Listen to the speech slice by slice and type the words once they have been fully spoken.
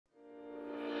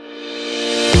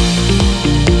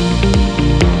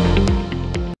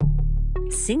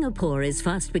Singapore is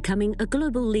fast becoming a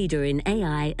global leader in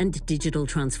AI and digital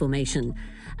transformation.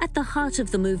 At the heart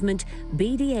of the movement,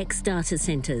 BDx Data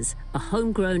Centers, a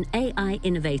homegrown AI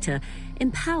innovator,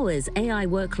 empowers AI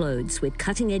workloads with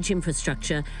cutting-edge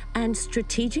infrastructure and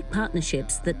strategic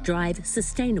partnerships that drive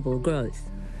sustainable growth.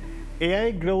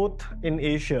 AI growth in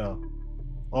Asia,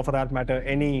 or for that matter,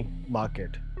 any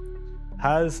market,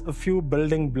 has a few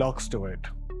building blocks to it.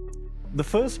 The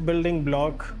first building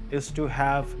block is to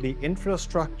have the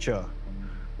infrastructure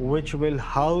which will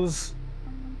house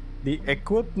the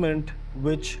equipment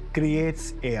which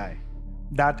creates AI.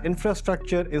 That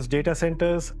infrastructure is data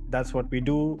centers. That's what we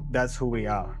do. That's who we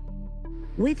are.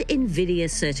 With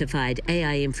NVIDIA-certified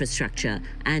AI infrastructure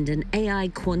and an AI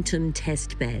quantum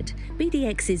test bed,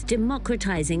 BDx is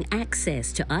democratizing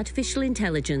access to artificial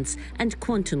intelligence and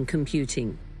quantum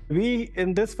computing. We,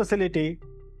 in this facility,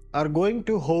 are going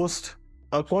to host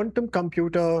a quantum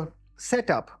computer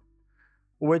setup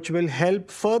which will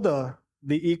help further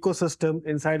the ecosystem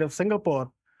inside of Singapore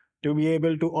to be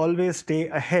able to always stay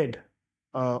ahead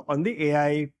on the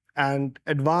AI and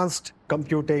advanced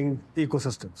computing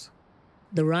ecosystems.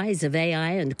 The rise of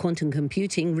AI and quantum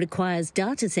computing requires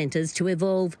data centers to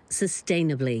evolve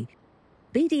sustainably.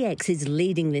 BDx is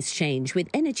leading this change with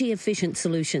energy-efficient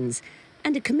solutions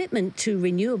and a commitment to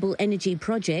renewable energy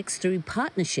projects through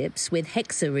partnerships with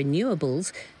Hexa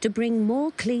Renewables to bring more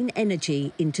clean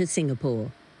energy into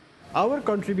Singapore. Our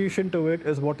contribution to it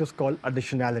is what is called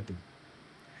additionality.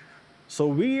 So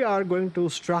we are going to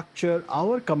structure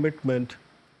our commitment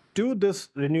to this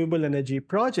renewable energy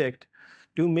project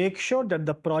to make sure that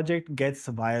the project gets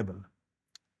viable.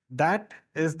 That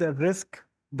is the risk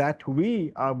that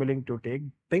we are willing to take.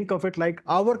 Think of it like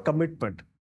our commitment.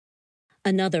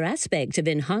 Another aspect of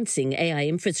enhancing AI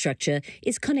infrastructure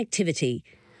is connectivity.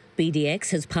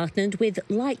 BDx has partnered with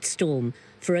Lightstorm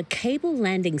for a cable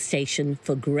landing station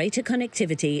for greater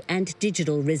connectivity and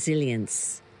digital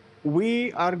resilience.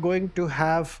 We are going to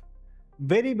have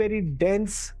very, very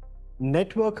dense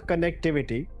network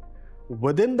connectivity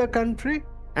within the country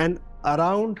and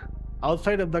around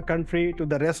outside of the country to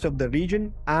the rest of the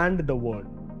region and the world.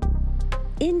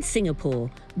 In Singapore,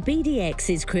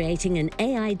 BDx is creating an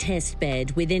AI test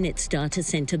bed within its data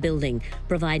center building,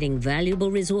 providing valuable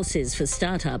resources for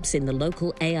startups in the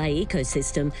local AI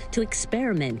ecosystem to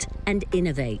experiment and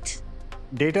innovate.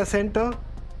 Data center,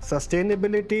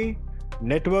 sustainability,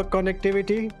 network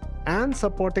connectivity, and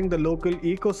supporting the local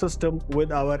ecosystem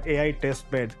with our AI test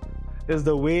bed is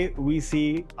the way we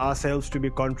see ourselves to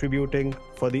be contributing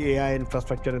for the AI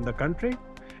infrastructure in the country.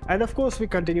 And of course, we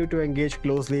continue to engage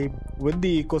closely with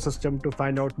the ecosystem to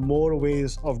find out more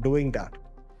ways of doing that.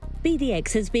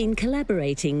 BDx has been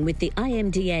collaborating with the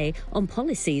IMDA on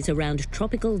policies around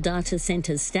tropical data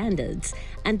center standards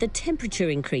and the temperature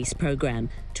increase program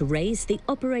to raise the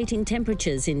operating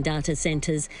temperatures in data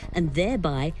centers and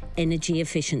thereby energy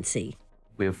efficiency.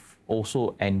 We've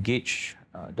also engaged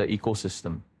the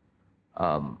ecosystem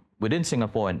within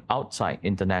Singapore and outside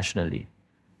internationally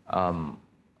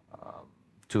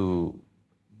to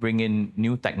bring in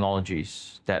new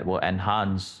technologies that will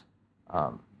enhance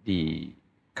the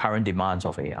current demands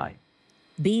of AI.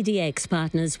 BDx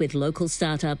partners with local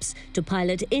startups to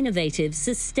pilot innovative,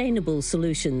 sustainable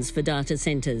solutions for data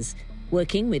centers.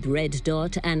 Working with Red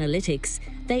Dot Analytics,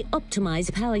 they optimize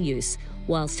power use,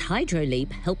 whilst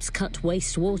HydroLeap helps cut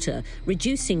wastewater,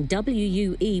 reducing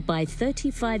WUE by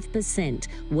 35%,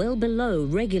 well below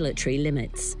regulatory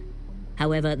limits.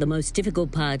 However, the most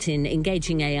difficult part in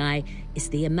engaging AI is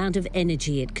the amount of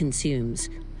energy it consumes.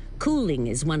 Cooling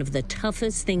is one of the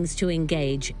toughest things to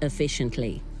engage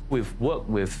efficiently. We've worked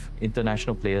with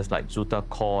international players like Zuta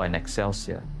Core and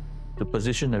Excelsior to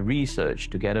position a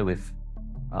research together with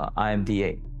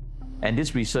IMDA. And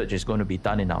this research is going to be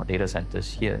done in our data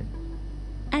centers here.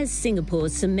 As Singapore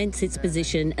cements its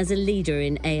position as a leader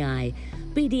in AI,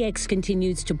 BDx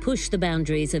continues to push the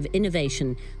boundaries of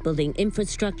innovation, building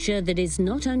infrastructure that is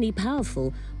not only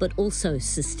powerful, but also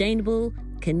sustainable,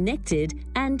 connected,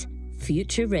 and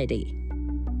future-ready.